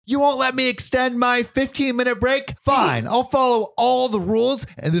You won't let me extend my 15-minute break? Fine, I'll follow all the rules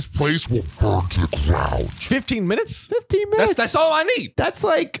and this place will burn to the ground. 15 minutes? 15 minutes. That's all I need. That's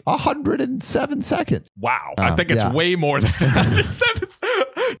like 107 seconds. Wow. I think it's way more than 107.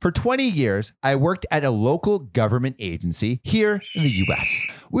 For 20 years, I worked at a local government agency here in the U.S.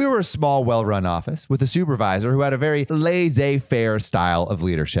 We were a small, well-run office with a supervisor who had a very laissez-faire style of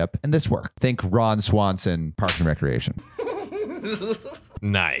leadership and this work. Think Ron Swanson, Parks and Recreation.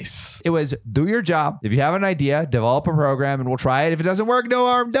 Nice. It was do your job. If you have an idea, develop a program and we'll try it. If it doesn't work, no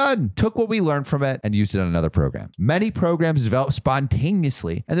harm done. Took what we learned from it and used it on another program. Many programs develop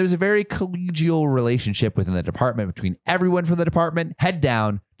spontaneously, and there's a very collegial relationship within the department between everyone from the department, head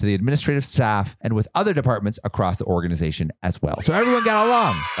down, to the administrative staff, and with other departments across the organization as well. So everyone got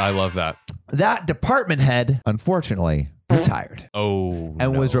along. I love that. That department head, unfortunately, retired. Oh,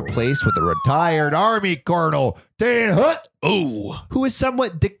 and was replaced with a retired Army Colonel, Dan Hutt. Oh, who is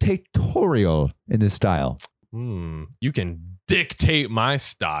somewhat dictatorial in his style. You can dictate my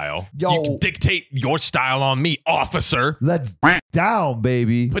style. Yo. You can dictate your style on me, officer. Let's down,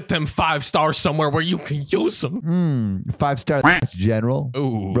 baby. Put them 5 stars somewhere where you can use them. 5-star general.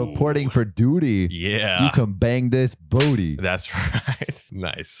 Ooh. Reporting for duty. Yeah. You can bang this booty. That's right.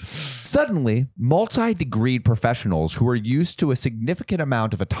 Nice. Suddenly, multi-degreed professionals who were used to a significant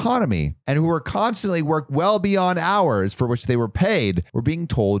amount of autonomy and who were constantly worked well beyond hours for which they were paid were being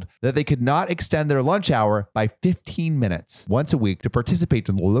told that they could not extend their lunch hour by 15 minutes once a week to participate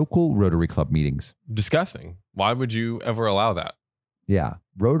in local Rotary Club meetings. Disgusting. Why would you ever allow that? Yeah.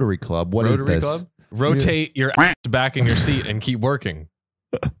 Rotary Club. What Rotary is this? Club? Rotate your ass back in your seat and keep working.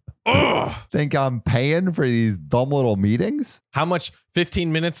 Ugh. Think I'm paying for these dumb little meetings? How much?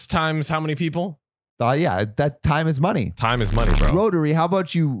 15 minutes times how many people? Yeah, that time is money. Time is money, bro. Rotary, how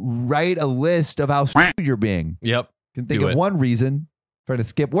about you write a list of how stupid you're being? Yep. You can think of one reason for to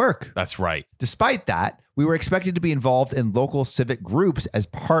skip work. That's right. Despite that, we were expected to be involved in local civic groups as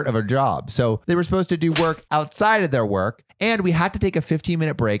part of our job. So they were supposed to do work outside of their work, and we had to take a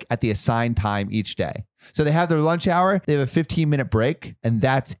 15-minute break at the assigned time each day. So they have their lunch hour, they have a 15-minute break, and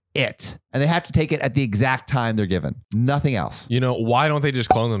that's it. And they have to take it at the exact time they're given. Nothing else. You know, why don't they just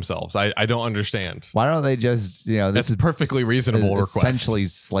clone themselves? I don't understand. Why don't they just, this is perfectly reasonable request. Essentially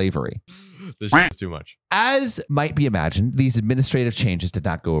slavery. This is too much. As might be imagined, these administrative changes did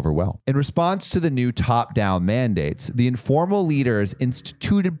not go over well. In response to the new top-down mandates, the informal leaders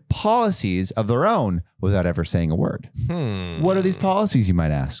instituted policies of their own without ever saying a word. What are these policies, you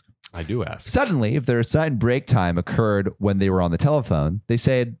might ask? I do ask. Suddenly, if their assigned break time occurred when they were on the telephone, they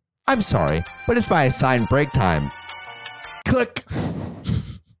said, "I'm sorry, but it's my assigned break time." Click.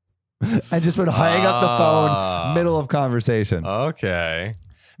 I just would hang up the phone middle of conversation. Okay.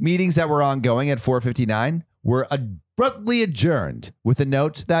 Meetings that were ongoing at 4:59 were abruptly adjourned with a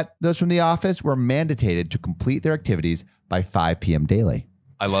note that those from the office were mandated to complete their activities by 5 p.m. daily.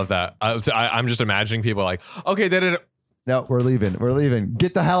 I love that. I'm just imagining people like, okay, they did it. No, we're leaving. We're leaving.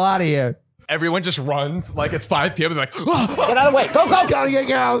 Get the hell out of here. Everyone just runs like it's 5 p.m. They're like, oh, get out of the way. Go, go, go, get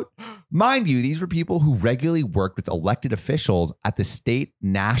out. Mind you, these were people who regularly worked with elected officials at the state,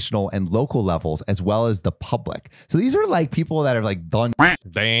 national, and local levels, as well as the public. So these are like people that are like done.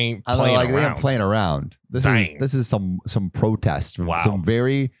 They ain't playing around. They ain't playing around. This is some protest. Wow. Some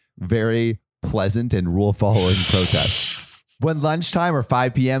very, very pleasant and rule following protest. When lunchtime or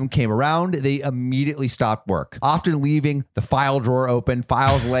 5 p.m. came around, they immediately stopped work, often leaving the file drawer open,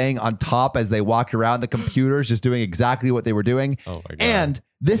 files laying on top as they walked around the computers, just doing exactly what they were doing. Oh my God. And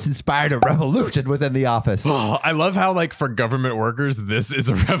this inspired a revolution within the office. Oh, I love how, like, for government workers, this is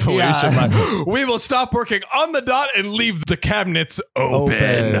a revolution. Yeah. Like, we will stop working on the dot and leave the cabinets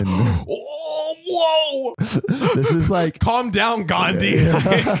open. Oh, whoa. This is like... Calm down, Gandhi.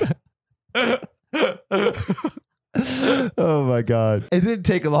 Yeah. Oh my God. It didn't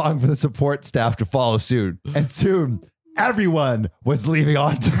take long for the support staff to follow suit. And soon, everyone was leaving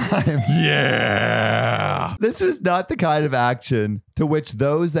on time. Yeah. This was not the kind of action to which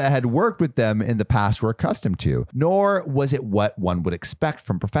those that had worked with them in the past were accustomed to, nor was it what one would expect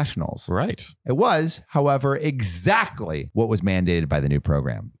from professionals. Right. It was, however, exactly what was mandated by the new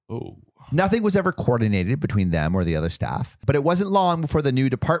program. Oh. Nothing was ever coordinated between them or the other staff, but it wasn't long before the new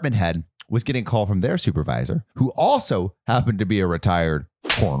department head was getting a call from their supervisor, who also happened to be a retired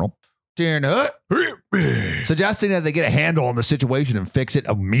colonel, suggesting that they get a handle on the situation and fix it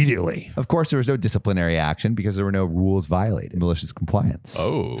immediately. Of course, there was no disciplinary action because there were no rules violated. Malicious compliance.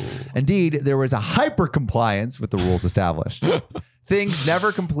 Oh. Indeed, there was a hyper compliance with the rules established. Things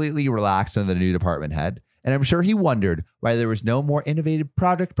never completely relaxed under the new department head, And I'm sure he wondered why there was no more innovative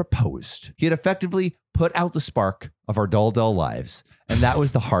product proposed. He had effectively put out the spark of our dull lives, and that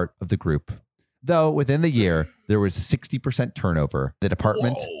was the heart of the group. Though within the year, there was a 60% turnover. The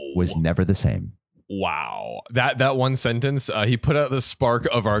department was never the same. Wow. That one sentence, he put out the spark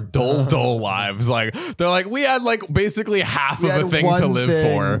of our dull lives. Like, they're like, we had like basically half of a thing to live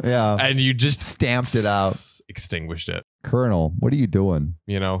for. Yeah. And you just stamped it out. Extinguished it. Colonel, what are you doing?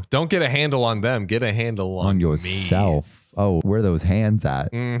 You know, don't get a handle on them. Get a handle on yourself. Me. Oh, where are those hands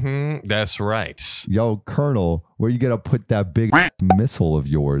at? Mm-hmm. That's right. Yo, Colonel, where you gonna put that big missile of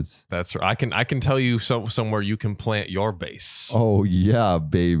yours? That's right. I can tell you somewhere you can plant your base. Oh yeah,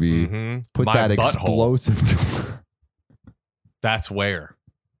 baby. Mm-hmm. Put My that butthole. explosive. That's where.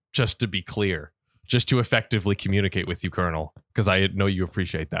 Just to be clear. Just to effectively communicate with you, Colonel, because I know you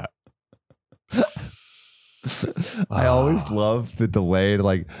appreciate that. I always love the delay.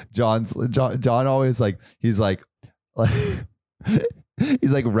 Like John always like he's like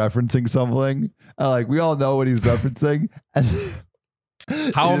he's like referencing something. Like we all know what he's referencing.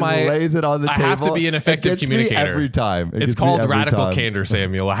 And how am I? Lays it on the table. I have to be an effective communicator every time. It's called radical candor,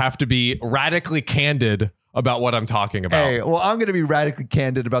 Samuel. I have to be radically candid about what I'm talking about. Hey, well, I'm going to be radically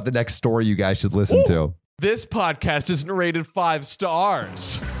candid about the next story you guys should listen to. This podcast isn't rated 5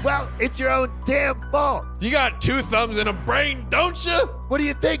 stars. Well, it's your own damn fault. You got 2 thumbs and a brain, don't you? What do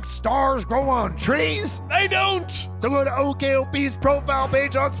you think? Stars grow on trees? They don't. So go to OKOP's profile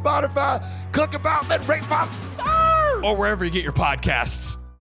page on Spotify, click about, then rate 5 stars. Or wherever you get your podcasts.